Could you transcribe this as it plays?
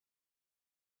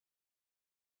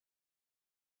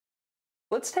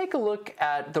Let's take a look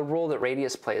at the role that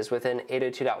radius plays within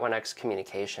 802.1x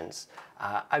communications.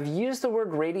 I've used the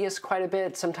word radius quite a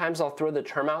bit. Sometimes I'll throw the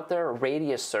term out there,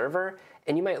 radius server,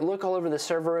 and you might look all over the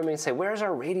server room and say, where's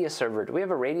our radius server? Do we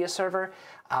have a radius server?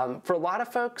 For a lot of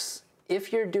folks,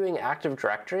 if you're doing Active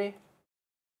Directory,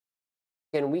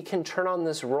 and we can turn on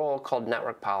this role called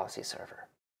Network Policy Server.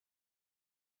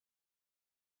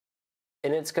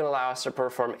 And it's going to allow us to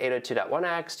perform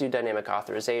 802.1x, do dynamic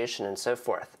authorization, and so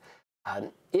forth.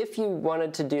 If you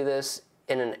wanted to do this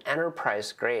in an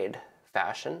enterprise-grade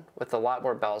fashion with a lot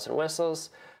more bells and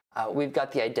whistles, we've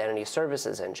got the Identity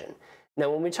Services Engine. Now,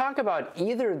 when we talk about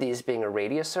either of these being a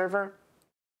radius server,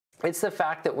 it's the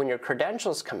fact that when your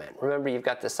credentials come in, remember you've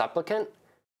got the supplicant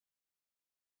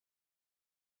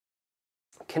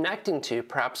connecting to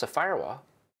perhaps a firewall,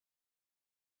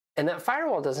 and that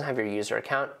firewall doesn't have your user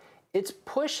account, it's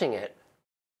pushing it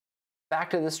back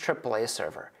to this AAA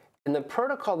server. And the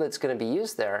protocol that's going to be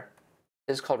used there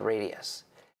is called radius.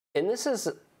 And this is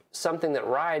something that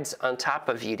rides on top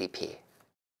of UDP,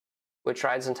 which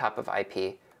rides on top of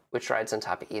IP, which rides on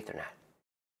top of Ethernet.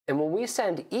 And when we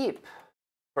send EAP,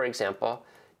 for example,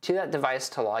 to that device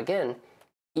to log in,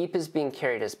 EAP is being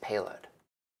carried as payload.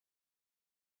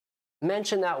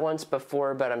 Mentioned that once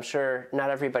before, but I'm sure not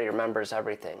everybody remembers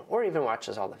everything or even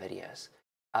watches all the videos.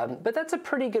 But that's a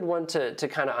pretty good one to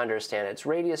kind of understand. It's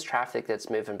radius traffic that's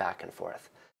moving back and forth.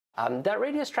 That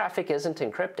radius traffic isn't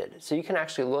encrypted, so you can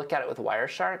actually look at it with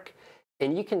Wireshark,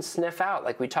 and you can sniff out,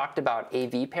 like we talked about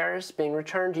AV pairs being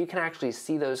returned, you can actually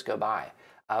see those go by,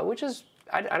 which is,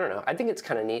 I don't know, I think it's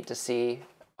kind of neat to see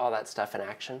all that stuff in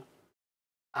action.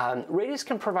 Radius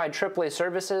can provide AAA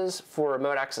services for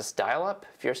remote access dial-up,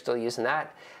 if you're still using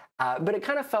that. But it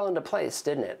kind of fell into place,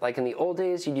 didn't it? Like in the old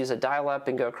days, you'd use a dial-up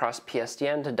and go across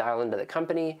PSTN to dial into the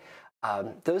company.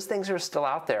 Those things are still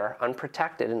out there,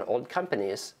 unprotected in old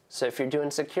companies. So if you're doing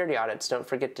security audits, don't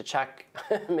forget to check,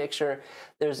 make sure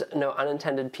there's no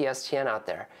unintended PSTN out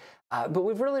there. But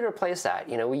we've really replaced that.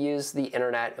 You know, we use the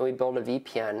internet and we build a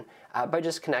VPN by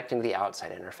just connecting to the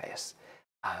outside interface.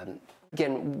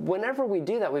 Again, whenever we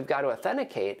do that, we've got to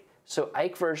authenticate. So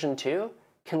IKE version 2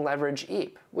 can leverage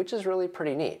EAP, which is really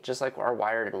pretty neat, just like our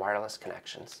wired and wireless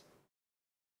connections.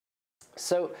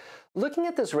 So looking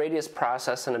at this radius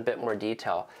process in a bit more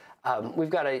detail,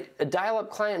 we've got a dial-up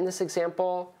client in this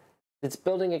example that's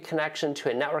building a connection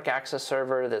to a network access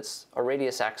server that's a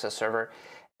radius access server,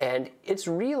 and it's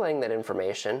relaying that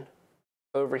information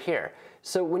over here.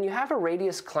 So when you have a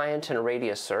radius client and a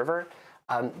radius server,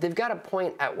 they've got to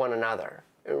point at one another.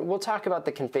 We'll talk about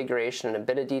the configuration in a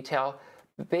bit of detail.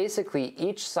 Basically,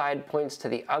 each side points to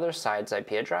the other side's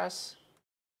IP address,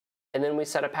 and then we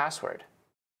set a password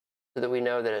so that we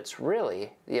know that it's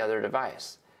really the other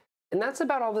device. And that's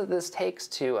about all that this takes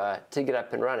to get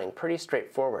up and running. Pretty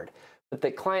straightforward. But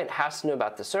the client has to know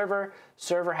about the server,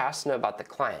 server has to know about the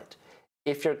client.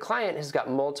 If your client has got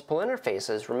multiple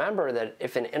interfaces, remember that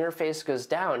if an interface goes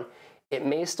down, it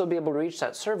may still be able to reach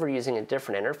that server using a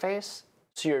different interface.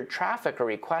 So your traffic or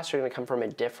requests are going to come from a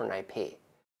different IP.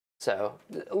 So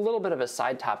a little bit of a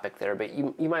side topic there, but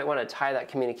you might want to tie that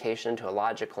communication into a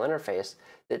logical interface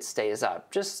that stays up,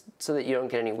 just so that you don't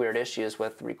get any weird issues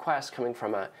with requests coming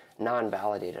from a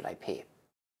non-validated IP.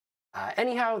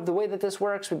 Anyhow, the way that this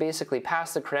works, we basically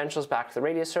pass the credentials back to the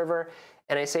radius server,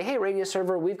 and I say, hey, radius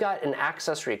server, we've got an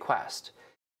access request.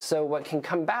 So what can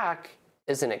come back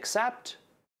is an accept,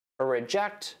 a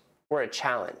reject, or a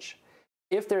challenge.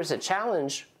 If there's a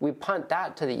challenge, we punt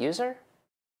that to the user.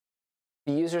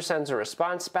 The user sends a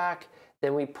response back,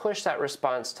 then we push that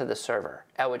response to the server,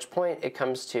 at which point it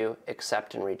comes to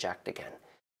accept and reject again.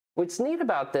 What's neat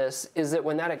about this is that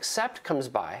when that accept comes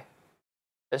by,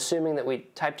 assuming that we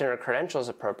typed in our credentials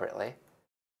appropriately,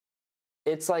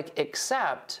 it's like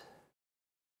accept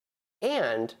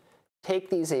and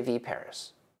take these AV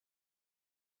pairs.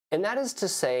 And that is to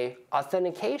say,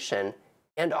 authentication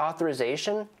and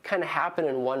authorization kind of happen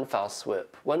in one fell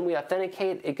swoop. When we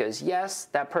authenticate, it goes, yes,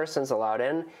 that person's allowed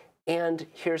in, and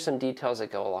here's some details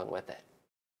that go along with it.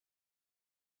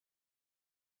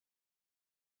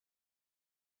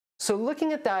 So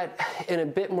looking at that in a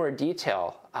bit more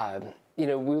detail, we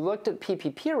looked at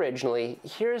PPP originally.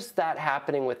 Here's that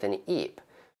happening with an EAP.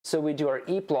 So we do our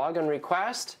EAP login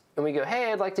request, and we go,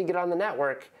 hey, I'd like to get on the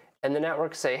network. And the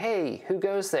network say, hey, who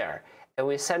goes there? And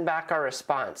we send back our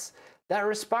response. That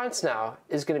response now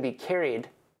is going to be carried,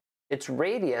 it's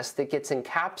radius that gets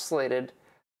encapsulated,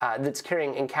 that's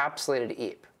carrying encapsulated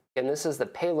EAP. And this is the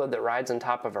payload that rides on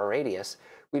top of our radius.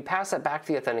 We pass that back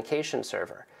to the authentication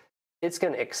server. It's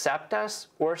going to accept us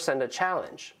or send a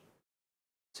challenge.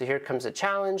 So here comes a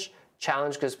challenge.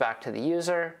 Challenge goes back to the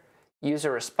user.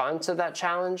 user response to that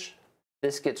challenge,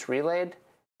 this gets relayed.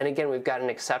 And again, we've got an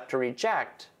accept or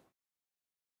reject.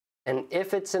 And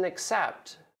if it's an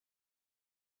accept,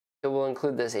 it will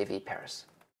include those AV pairs.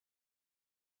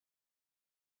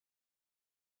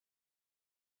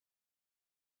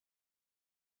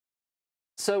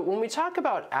 So when we talk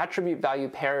about attribute value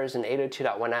pairs in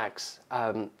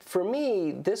 802.1x, for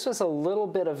me, this was a little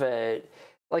bit of a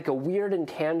weird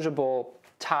intangible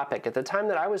topic. At the time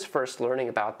that I was first learning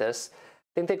about this,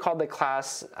 I think they called the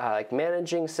class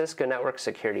Managing Cisco Network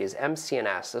Security as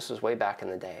MCNS. This was way back in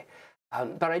the day.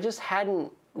 But I just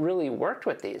hadn't really worked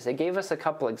with these. They gave us a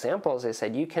couple examples. They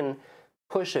said you can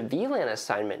push a VLAN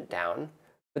assignment down,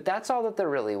 but that's all that there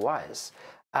really was.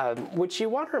 What you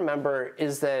want to remember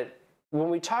is that when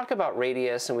we talk about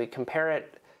radius and we compare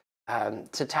it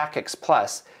to TACX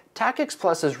Plus, TACX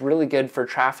Plus is really good for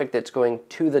traffic that's going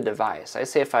to the device. I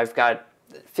say if I've got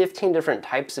 15 different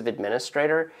types of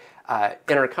administrator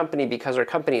in our company, because our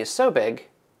company is so big,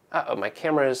 uh-oh, my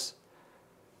camera's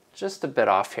just a bit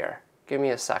off here. Give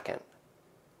me a second.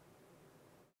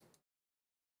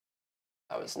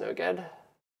 That was no good.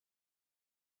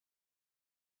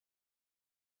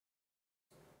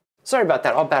 Sorry about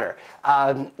that, all better.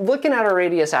 Looking at our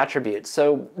radius attributes,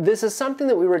 so this is something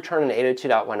that we return in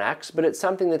 802.1x, but it's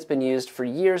something that's been used for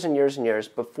years and years and years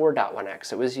before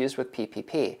 .1x. It was used with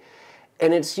PPP.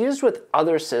 And it's used with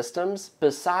other systems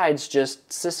besides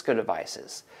just Cisco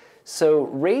devices. So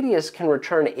radius can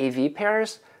return AV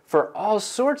pairs for all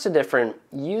sorts of different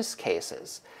use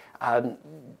cases.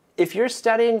 If you're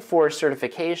studying for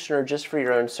certification or just for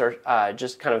your own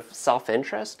just kind of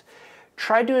self-interest,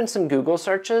 try doing some Google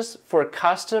searches for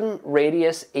custom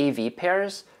radius AV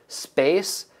pairs,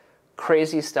 space,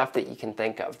 crazy stuff that you can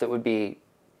think of that would be,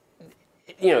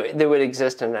 that would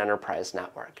exist in an enterprise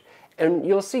network. And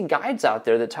you'll see guides out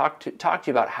there that talk to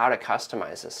you about how to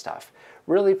customize this stuff.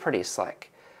 Really pretty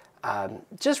slick.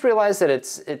 Just realize that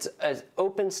it's an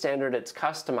open standard, it's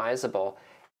customizable,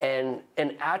 and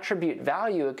an attribute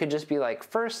value, it could just be like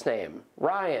first name,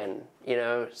 Ryan,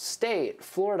 state,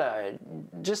 Florida.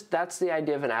 Just that's the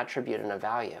idea of an attribute and a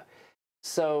value.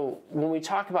 So when we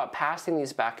talk about passing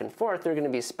these back and forth, they're going to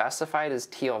be specified as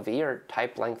TLV or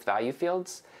type length value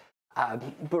fields.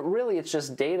 But really it's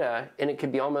just data, and it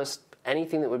could be almost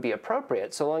anything that would be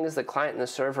appropriate. So long as the client and the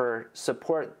server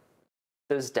support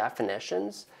those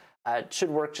definitions, it should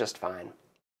work just fine.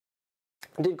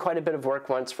 I did quite a bit of work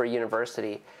once for a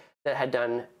university that had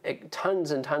done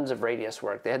tons and tons of radius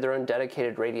work. They had their own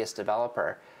dedicated radius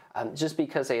developer just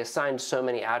because they assigned so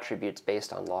many attributes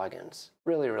based on logins.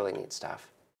 Really, really neat stuff.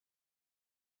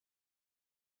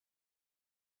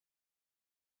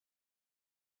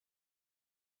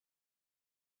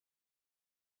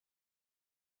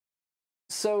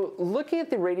 So looking at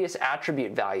the radius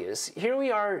attribute values, here we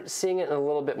are seeing it in a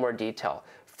little bit more detail.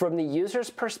 From the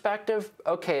user's perspective,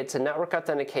 okay, it's a network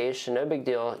authentication, no big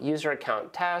deal. User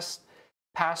account test,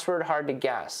 password hard to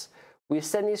guess. We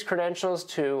send these credentials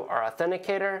to our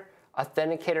authenticator.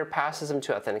 Authenticator passes them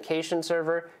to authentication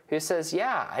server, who says,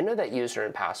 yeah, I know that user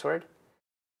and password.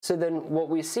 So then what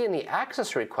we see in the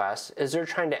access request is they're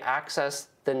trying to access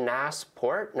the NAS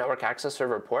port, network access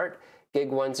server port,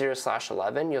 gig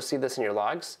 10/11. You'll see this in your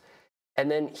logs. And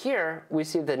then here we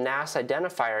see the NAS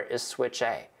identifier is switch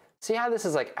A. See how this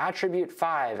is like attribute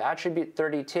 5, attribute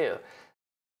 32.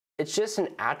 It's just an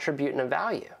attribute and a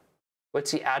value. What's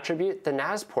the attribute? The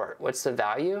NAS port. What's the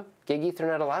value? Gig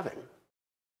Ethernet 11.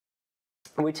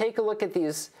 And we take a look at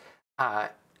these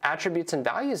attributes and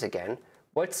values again.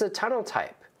 What's the tunnel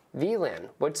type? VLAN.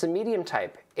 What's the medium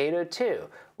type? 802.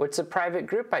 What's the private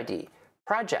group ID?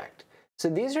 Project. So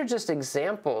these are just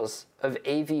examples of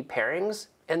AV pairings,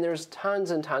 and there's tons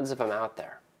and tons of them out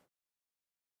there.